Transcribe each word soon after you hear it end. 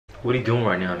What are you doing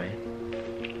right now, man?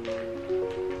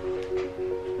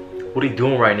 What are you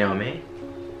doing right now, man?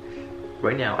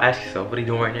 Right now, ask yourself, what are you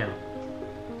doing right now?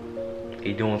 Are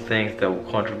you doing things that will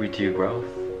contribute to your growth,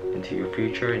 into your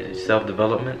future, into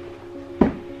self-development?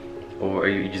 Or are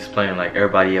you just playing like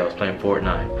everybody else, playing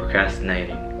Fortnite,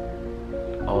 procrastinating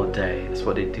all day? That's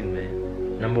what they do,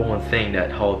 man. Number one thing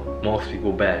that holds most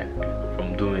people back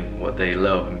from doing what they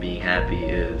love and being happy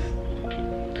is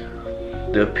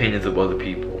the opinions of other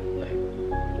people. Like,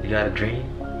 you got a dream?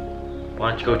 Why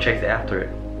don't you go chase after it?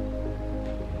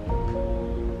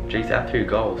 Chase after your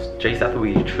goals. Chase after what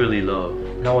you truly love.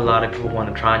 I know a lot of people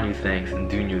want to try new things and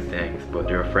do new things, but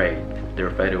they're afraid. They're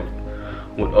afraid of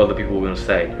what other people are going to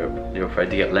say. They're afraid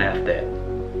to get laughed at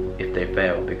if they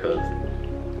fail because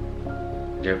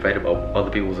they're afraid of other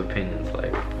people's opinions.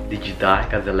 Like, did you die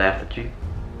because they laughed at you?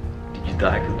 Did you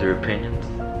die because of their opinions?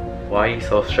 Why are you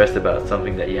so stressed about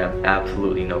something that you have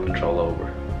absolutely no control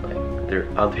over? Like, they're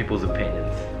other people's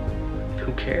opinions.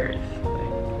 Who cares?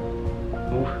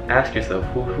 Ask yourself,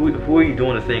 who are you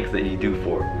doing the things that you do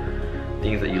for?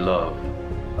 Things that you love.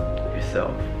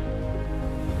 Yourself.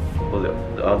 Well,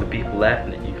 the other people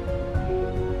laughing at you.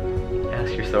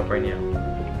 Ask yourself right now.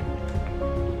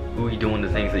 Who are you doing the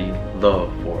things that you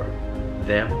love for?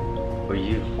 Them or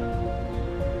you?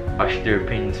 Why should their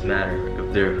opinions matter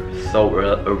if they're so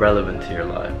irrelevant to your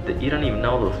life that you don't even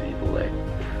know those people? Like,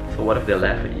 so what if they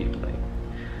laugh at you?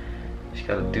 You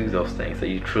gotta do those things that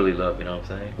you truly love, you know what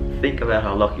I'm saying? Think about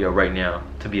how lucky you are right now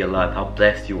to be alive, how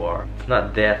blessed you are. It's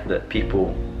not death that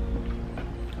people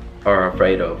are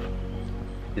afraid of.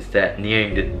 It's that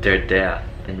nearing their death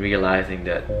and realizing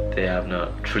that they have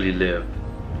not truly lived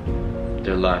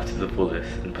their life to the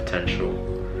fullest and potential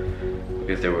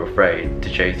because they were afraid to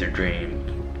chase their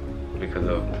dreams because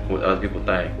of what other people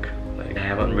think. Like, they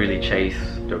haven't really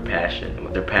chased their passion,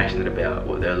 what they're passionate about,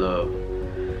 what they love.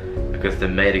 Because they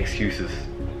made excuses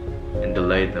and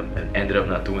delayed them and ended up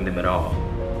not doing them at all.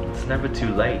 It's never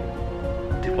too late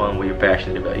to find what you're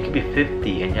passionate about. You could be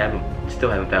 50 and you still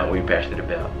haven't found what you're passionate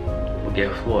about. Well,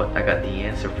 guess what? I got the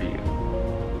answer for you.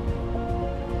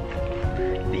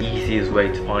 The easiest way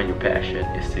to find your passion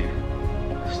is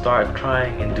to start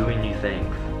trying and doing new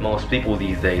things. Most people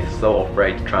these days are so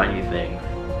afraid to try new things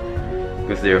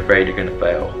because they're afraid they're gonna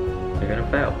fail. They're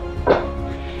gonna fail.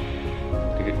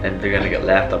 And they're gonna get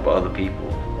laughed at by other people,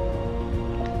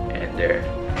 and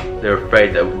they're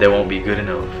afraid that they won't be good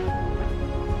enough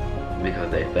because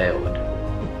they failed.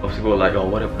 Most people are like, oh,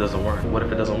 what if it doesn't work? What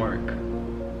if it doesn't work?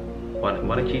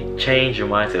 Why don't you change your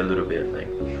mindset a little bit? Like,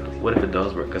 what if it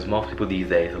does work? Because most people these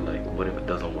days are like, what if it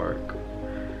doesn't work?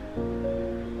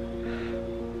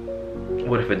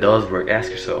 What if it does work?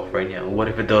 Ask yourself right now, what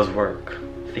if it does work?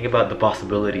 Think about the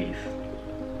possibilities.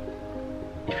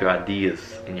 If your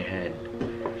ideas in your head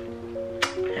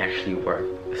actually work,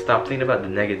 stop thinking about the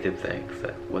negative things,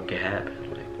 that what can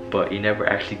happen. But you're never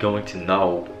actually going to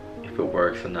know if it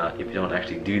works or not if you don't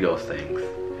actually do those things.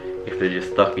 If they're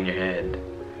just stuck in your head,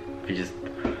 if you're just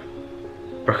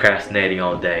procrastinating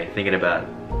all day, thinking about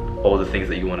all the things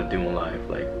that you want to do in life,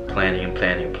 like planning and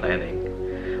planning and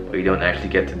planning, but you don't actually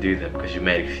get to do them because you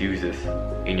made excuses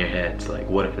in your head. It's like,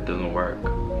 what if it doesn't work?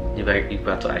 You've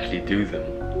got to actually do them.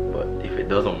 But if it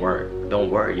doesn't work, don't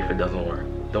worry if it doesn't work.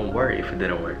 Don't worry if it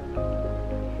didn't work.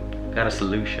 Got a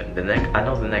solution. I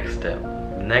know the next step.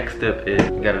 The next step is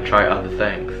you gotta try other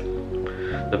things.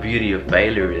 The beauty of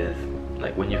failure is,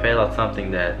 like, when you fail at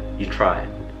something that you tried,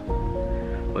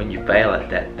 when you fail at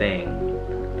that thing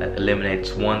that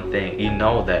eliminates one thing, you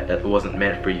know that wasn't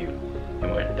meant for you.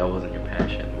 That wasn't your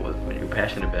passion. It wasn't what you're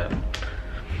passionate about.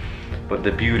 But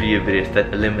the beauty of it is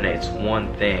that eliminates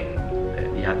one thing that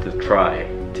you have to try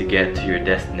to get to your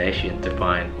destination, to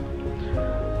find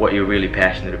what you're really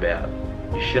passionate about.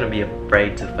 You shouldn't be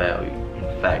afraid to fail.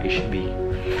 In fact, you should be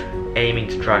aiming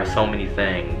to try so many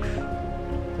things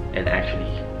and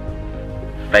actually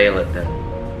fail at them.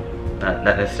 Not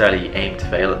necessarily aim to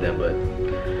fail at them, but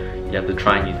you have to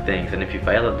try new things. And if you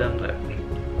fail at them,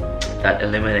 that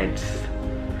eliminates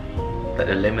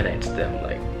them.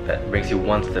 Like, that brings you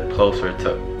one step closer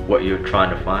to what you're trying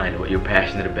to find, what you're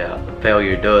passionate about. What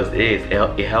failure does is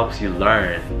it helps you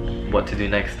learn what to do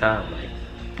next time. Like,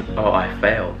 oh, I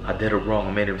failed, I did it wrong,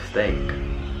 I made a mistake.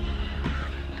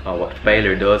 Oh, what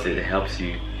failure does is it helps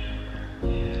you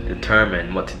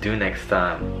determine what to do next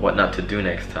time, what not to do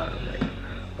next time. Like,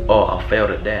 oh, I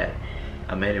failed at that,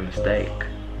 I made a mistake,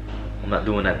 I'm not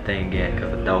doing that thing again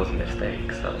because that was a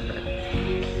mistake. So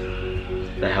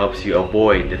that helps you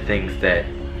avoid the things that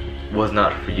was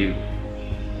not for you,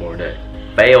 or that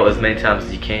fail as many times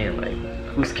as you can. Like,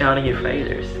 who's counting your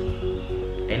failures?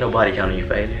 Ain't nobody counting your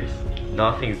failures.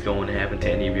 nothing's going to happen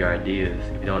to any of your ideas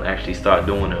if you don't actually start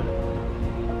doing them.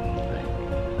 Like,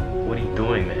 what are you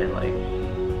doing, man? Like,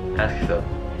 ask yourself.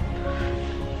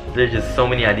 There's just so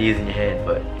many ideas in your head,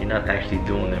 but you're not actually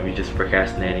doing them. You're just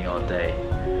procrastinating all day,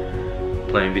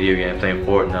 playing video games, playing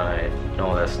Fortnite, and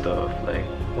all that stuff. Like,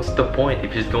 what's the point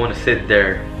if you're just going to sit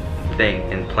there,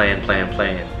 think, and plan?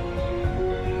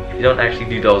 If you don't actually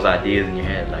do those ideas in your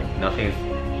head, like, you're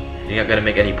not gonna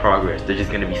make any progress. They're just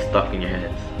gonna be stuck in your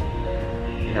heads.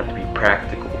 You have to be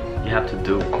practical. You have to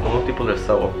do. Most people are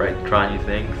so afraid to try new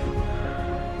things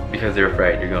because they're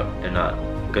afraid they're not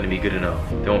gonna be good enough.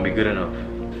 They won't be good enough.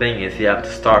 The thing is, you have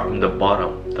to start from the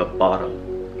bottom,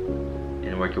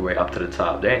 and work your way up to the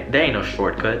top. There ain't no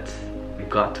shortcuts. You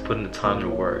got to put in the time to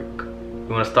work. You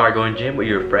wanna start going gym, but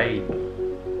you're afraid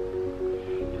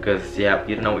because you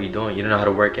don't know what you're doing. You don't know how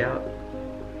to work out.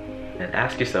 And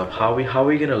ask yourself, how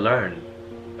are you gonna learn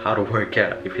how to work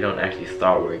out if you don't actually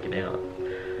start working out?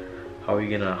 How are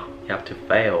you have to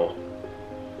fail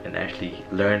and actually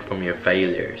learn from your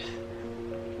failures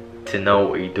to know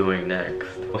what you're doing next.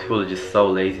 Most people are just so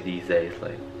lazy these days.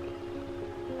 Like,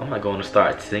 I'm not going to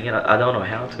start singing. I don't know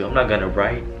how to. I'm not gonna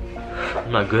write.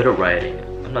 I'm not good at writing.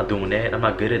 I'm not doing that. I'm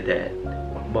not good at that.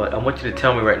 But I want you to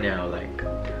tell me right now, like,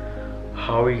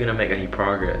 how are you gonna make any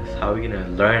progress? How are you gonna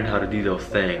learn how to do those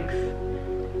things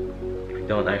if you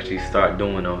don't actually start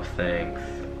doing those things?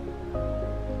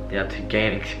 You have to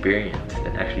gain experience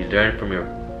and actually learn from your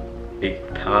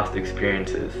past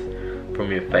experiences,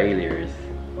 from your failures,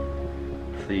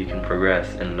 so you can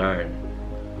progress and learn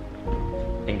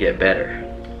and get better.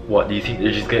 What do you think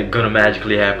they're just gonna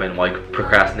magically happen while you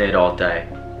procrastinate all day?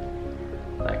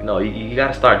 Like, no, you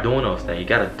gotta start doing those things. You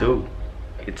gotta do.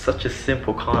 It's such a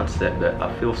simple concept that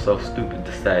I feel so stupid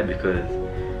to say because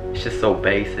it's just so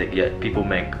basic, yet people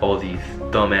make all these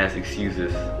dumbass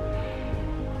excuses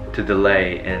to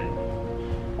delay and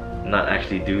not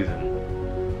actually do them.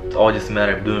 It's all just a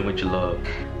matter of doing what you love.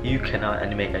 You cannot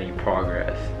make any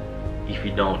progress if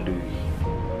you don't do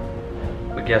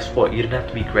it. But guess what? You don't have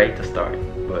to be great to start,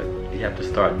 but you have to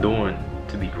start doing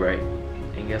to be great.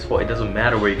 And guess what? It doesn't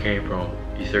matter where you came from,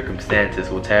 your circumstances,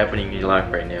 what's happening in your life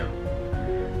right now.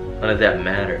 None of that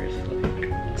matters.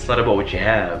 Like, it's not about what you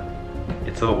have.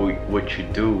 It's about what you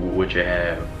do with what you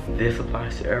have. This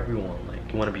applies to everyone.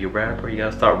 Like, you want to be a rapper, you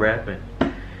gotta start rapping.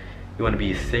 You want to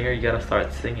be a singer, you gotta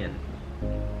start singing.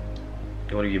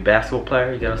 You want to be a basketball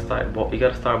player, you gotta start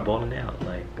balling out.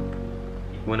 Like,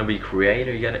 you want to be a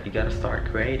creator, you gotta start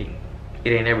creating.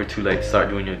 It ain't ever too late to start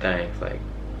doing your things. Like,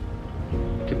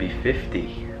 you could be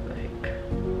 50, like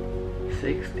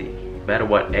 60. No matter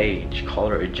what age,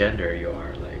 color, or gender you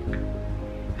are.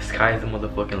 The sky's the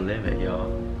motherfucking limit, y'all.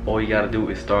 All you gotta do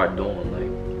is start doing.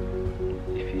 Like,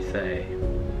 if you say,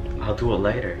 I'll do it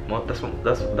later. Well, that's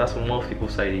what most people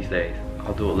say these days.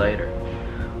 I'll do it later.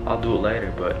 I'll do it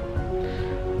later. But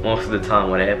most of the time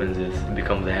what happens is it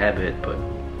becomes a habit, but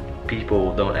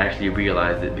people don't actually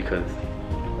realize it because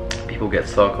people get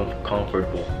so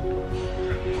comfortable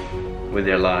with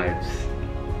their lives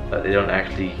that they don't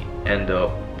actually end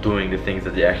up doing the things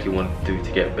that they actually want to do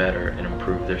to get better and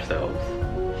improve themselves.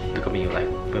 Look at me, like,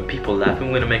 when people laugh at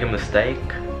me when I make a mistake,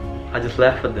 I just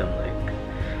laugh at them, like,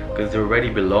 because they're already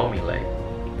below me. Like,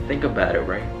 think about it,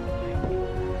 right? Like,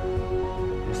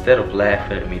 instead of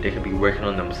laughing at me, they could be working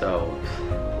on themselves.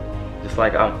 Just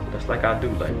like I do.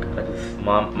 Like, I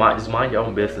just mind your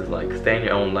own business. Like, stay in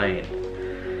your own lane.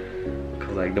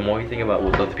 Cause like, the more you think about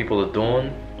what other people are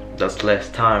doing, that's less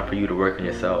time for you to work on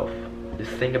yourself.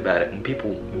 Just think about it. When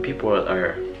people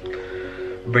are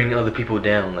bringing other people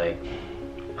down, like,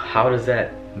 how does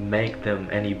that make them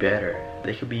any better?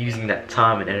 They could be using that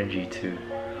time and energy to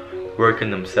work on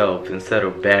themselves instead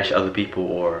of bash other people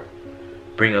or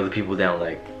bring other people down.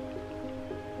 Like,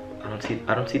 I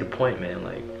don't see the point, man.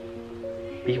 Like,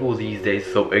 people these days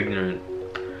are so ignorant.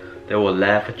 They will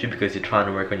laugh at you because you're trying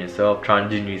to work on yourself, trying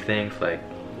to do new things, like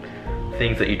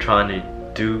things that you're trying to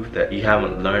do that you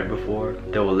haven't learned before.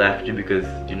 They will laugh at you because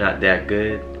you're not that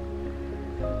good.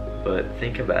 But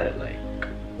think about it, like,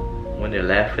 when they're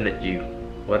laughing at you,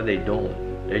 what are they doing?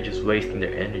 They're just wasting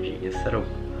their energy. Instead of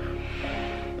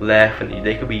laughing at you,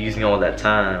 they could be using all that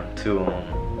time to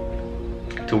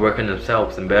work on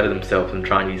themselves and better themselves and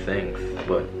try new things.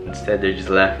 But instead, they're just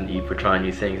laughing at you for trying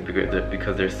new things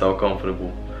because they're so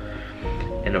comfortable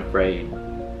and afraid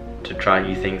to try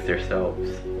new things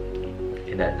themselves.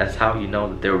 And that's how you know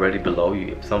that they're already below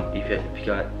you. If you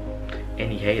got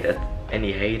any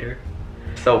hater,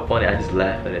 it's so funny. I just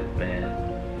laugh at it, man.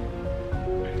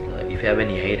 If you have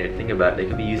any hater, think about it. They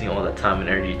could be using all that time and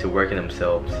energy to work on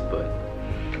themselves, but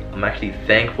I'm actually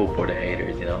thankful for the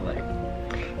haters, you know,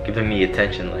 like, giving me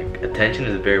attention. Like, attention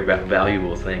is a very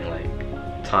valuable thing,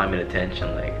 like time and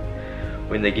attention. Like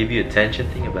when they give you attention,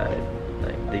 think about it,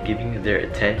 like they're giving you their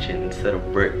attention instead of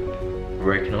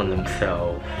working on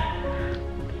themselves.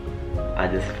 I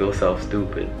just feel so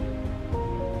stupid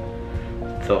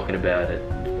talking about it,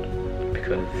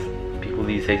 because people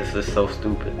these days are just so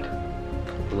stupid.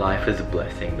 Life is a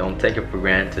blessing, don't take it for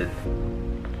granted.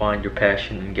 Find your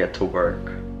passion and get to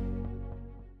work.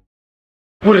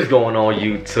 What is going on,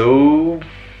 YouTube?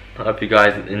 I hope you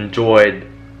guys enjoyed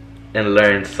and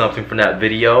learned something from that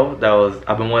video.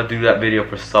 I've been wanting to do that video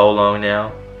for so long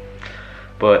now,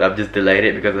 but I've just delayed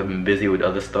it because I've been busy with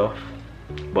other stuff.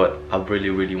 But I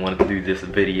really wanted to do this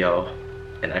video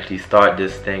and actually start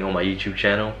this thing on my YouTube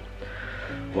channel.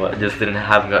 Well, I just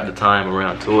haven't got the time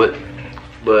around to it.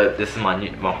 But this is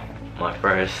my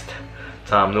first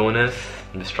time doing this.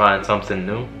 I'm just trying something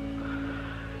new,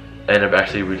 and I've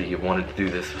actually really wanted to do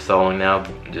this for so long now.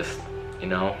 Just, you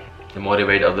know, to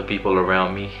motivate other people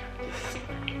around me, just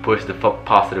push the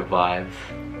positive vibes.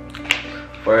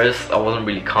 First, I wasn't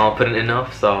really confident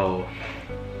enough, so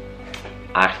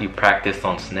I actually practiced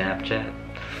on Snapchat.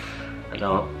 I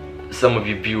know some of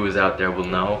you viewers out there will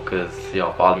know, because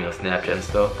y'all follow me on Snapchat and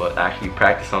stuff, but I actually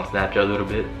practiced on Snapchat a little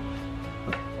bit.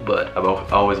 But I've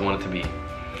always wanted to be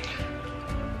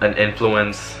an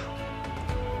influence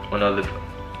on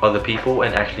other people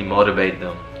and actually motivate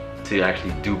them to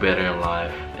actually do better in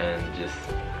life and just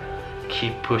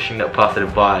keep pushing that positive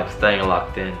vibe, staying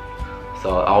locked in.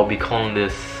 So I'll be calling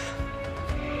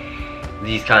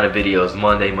these kind of videos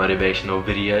Monday motivational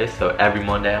videos. So every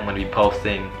Monday I'm going to be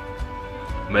posting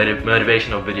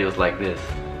motivational videos like this,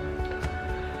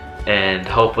 and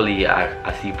hopefully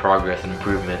I see progress and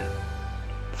improvement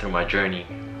through my journey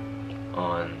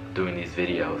on doing these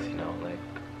videos. You know, like,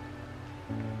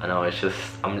 I know it's just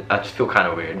I just feel kind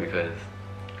of weird because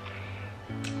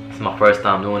it's my first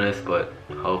time doing this, but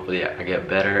hopefully I get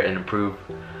better and improve.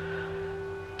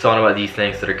 Talking about these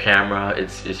things to the camera,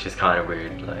 it's just kind of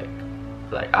weird.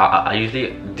 Like I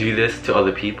usually do this to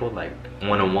other people, like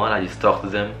one-on-one. I just talk to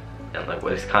them, and like,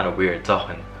 well, it's kind of weird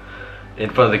talking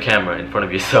in front of the camera, in front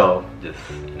of yourself, just,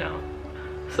 you know.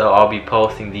 So I'll be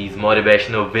posting these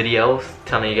motivational videos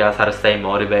telling you guys how to stay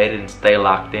motivated and stay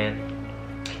locked in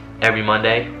every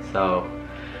Monday. So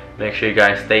make sure you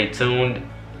guys stay tuned,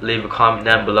 leave a comment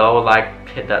down below,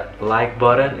 hit that like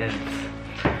button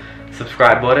and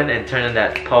subscribe button, and turn on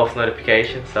that post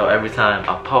notification so every time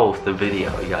I post a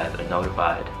video you guys are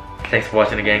notified. Thanks for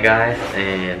watching again, guys,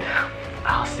 and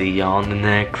I'll see y'all in the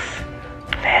next